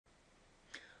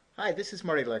Hi, this is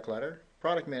Marty Leckletter,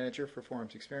 Product Manager for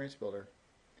Forms Experience Builder.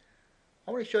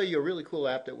 I want to show you a really cool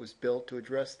app that was built to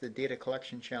address the data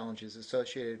collection challenges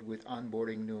associated with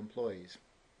onboarding new employees.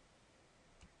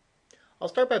 I'll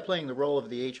start by playing the role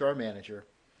of the HR manager.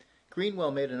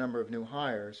 Greenwell made a number of new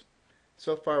hires.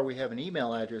 So far we have an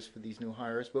email address for these new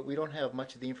hires, but we don't have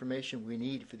much of the information we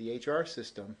need for the HR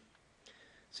system.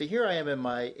 So here I am in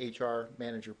my HR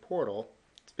manager portal.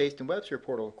 It's based in Webster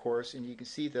Portal, of course, and you can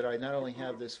see that I not only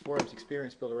have this Forms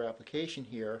Experience Builder application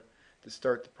here to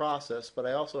start the process, but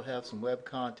I also have some web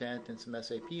content and some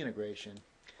SAP integration.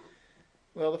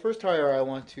 Well, the first hire I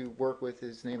want to work with,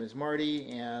 his name is Marty,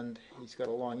 and he's got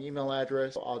a long email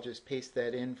address. I'll just paste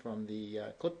that in from the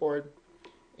clipboard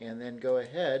and then go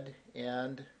ahead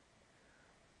and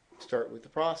start with the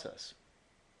process.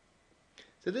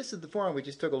 So this is the form we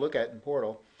just took a look at in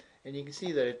Portal. And you can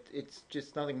see that it's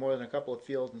just nothing more than a couple of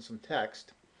fields and some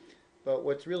text. But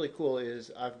what's really cool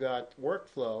is I've got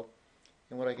workflow,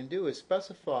 and what I can do is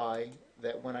specify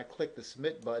that when I click the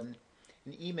submit button,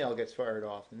 an email gets fired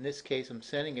off. In this case, I'm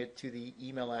sending it to the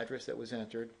email address that was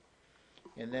entered,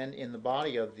 and then in the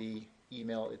body of the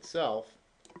email itself,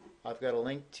 I've got a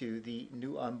link to the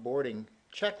new onboarding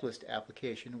checklist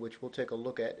application, which we'll take a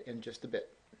look at in just a bit.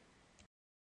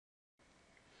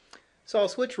 So I'll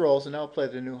switch roles and now play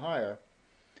the new hire.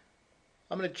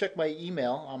 I'm going to check my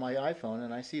email on my iPhone,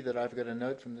 and I see that I've got a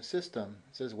note from the system.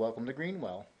 It says, "Welcome to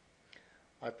Greenwell."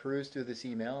 I peruse through this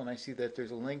email and I see that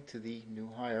there's a link to the new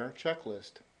hire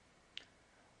checklist.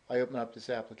 I open up this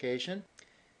application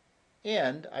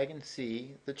and I can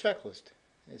see the checklist.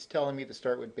 It's telling me to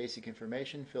start with basic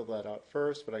information, fill that out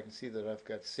first, but I can see that I've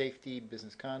got safety,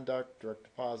 business conduct, direct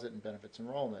deposit, and benefits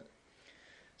enrollment.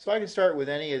 So I can start with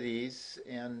any of these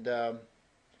and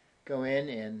go in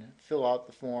and fill out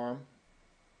the form.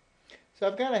 So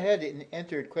I've gone ahead and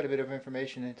entered quite a bit of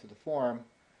information into the form.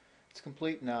 It's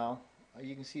complete now.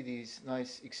 You can see these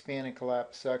nice expand and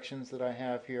collapse sections that I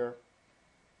have here.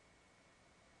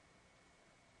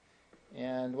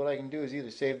 And what I can do is either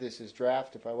save this as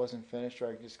draft if I wasn't finished, or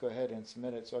I can just go ahead and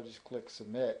submit it. So I'll just click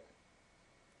submit.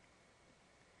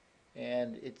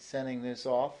 And it's sending this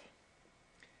off.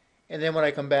 And then when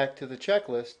I come back to the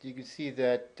checklist, you can see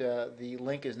that the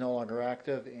link is no longer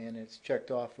active and it's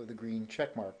checked off with a green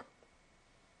check mark.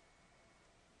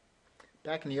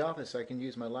 Back in the office, I can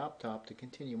use my laptop to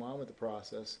continue on with the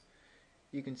process.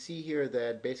 You can see here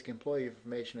that basic employee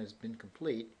information has been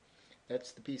complete.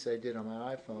 That's the piece I did on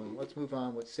my iPhone. Let's move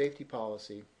on with safety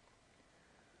policy.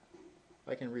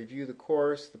 I can review the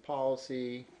course, the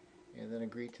policy, and then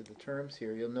agree to the terms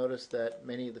here. You'll notice that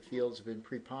many of the fields have been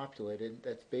pre-populated.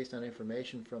 That's based on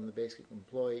information from the basic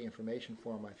employee information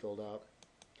form I filled out.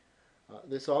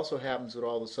 This also happens with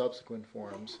all the subsequent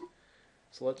forms.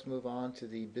 So let's move on to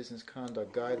the business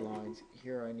conduct guidelines.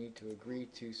 Here I need to agree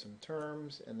to some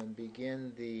terms and then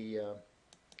begin the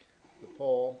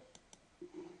poll.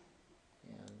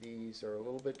 And these are a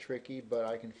little bit tricky, but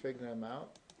I can figure them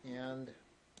out. And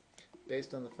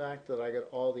based on the fact that I got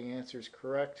all the answers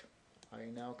correct, I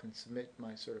now can submit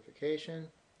my certification.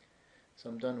 So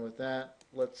I'm done with that.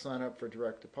 Let's sign up for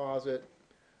direct deposit.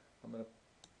 I'm going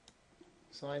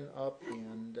to sign up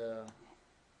and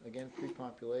again,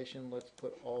 pre-population. Let's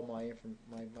put all my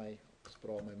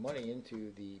money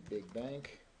into the big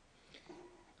bank.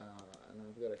 And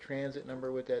I've got a transit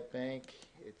number with that bank.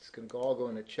 It's going to all go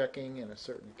into checking and a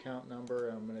certain account number.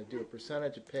 I'm going to do a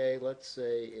percentage of pay. Let's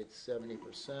say it's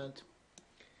 70%.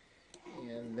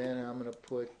 And then I'm going to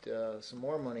put some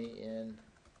more money in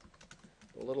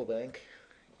the little bank,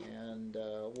 and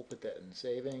we'll put that in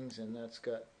savings, and that's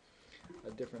got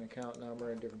a different account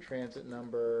number and different transit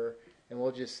number, and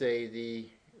we'll just say the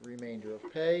remainder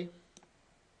of pay,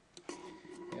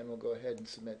 and we'll go ahead and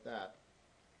submit that.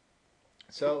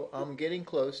 So I'm getting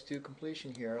close to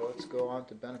completion here. Let's go on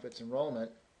to benefits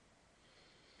enrollment.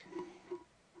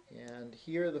 And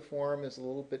here the form is a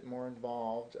little bit more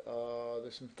involved.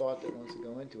 There's some thought that wants to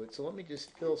go into it. So let me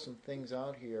just fill some things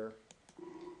out here.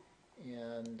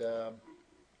 And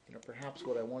perhaps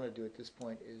what I want to do at this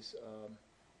point is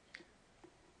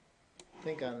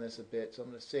think on this a bit. So I'm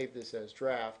going to save this as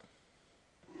draft.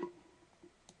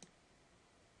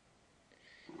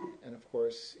 And of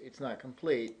course, it's not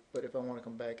complete, but if I want to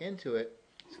come back into it,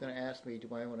 it's going to ask me,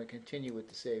 do I want to continue with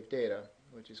the saved data,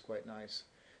 which is quite nice.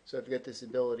 So I've got this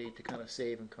ability to kind of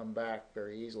save and come back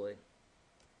very easily.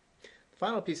 The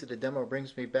final piece of the demo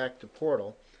brings me back to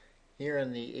Portal. Here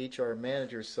in the HR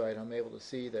Manager site, I'm able to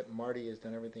see that Marty has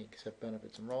done everything except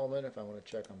benefits enrollment. If I want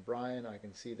to check on Brian, I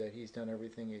can see that he's done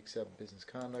everything except business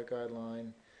conduct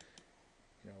guideline.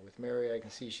 With Mary, I can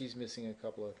see she's missing a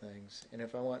couple of things. And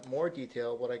if I want more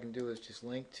detail, what I can do is just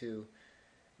link to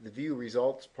the view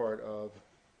results part of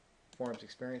Forms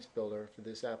Experience Builder for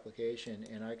this application,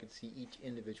 and I could see each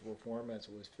individual form as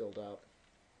it was filled out.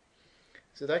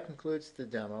 So that concludes the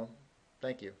demo.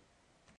 Thank you.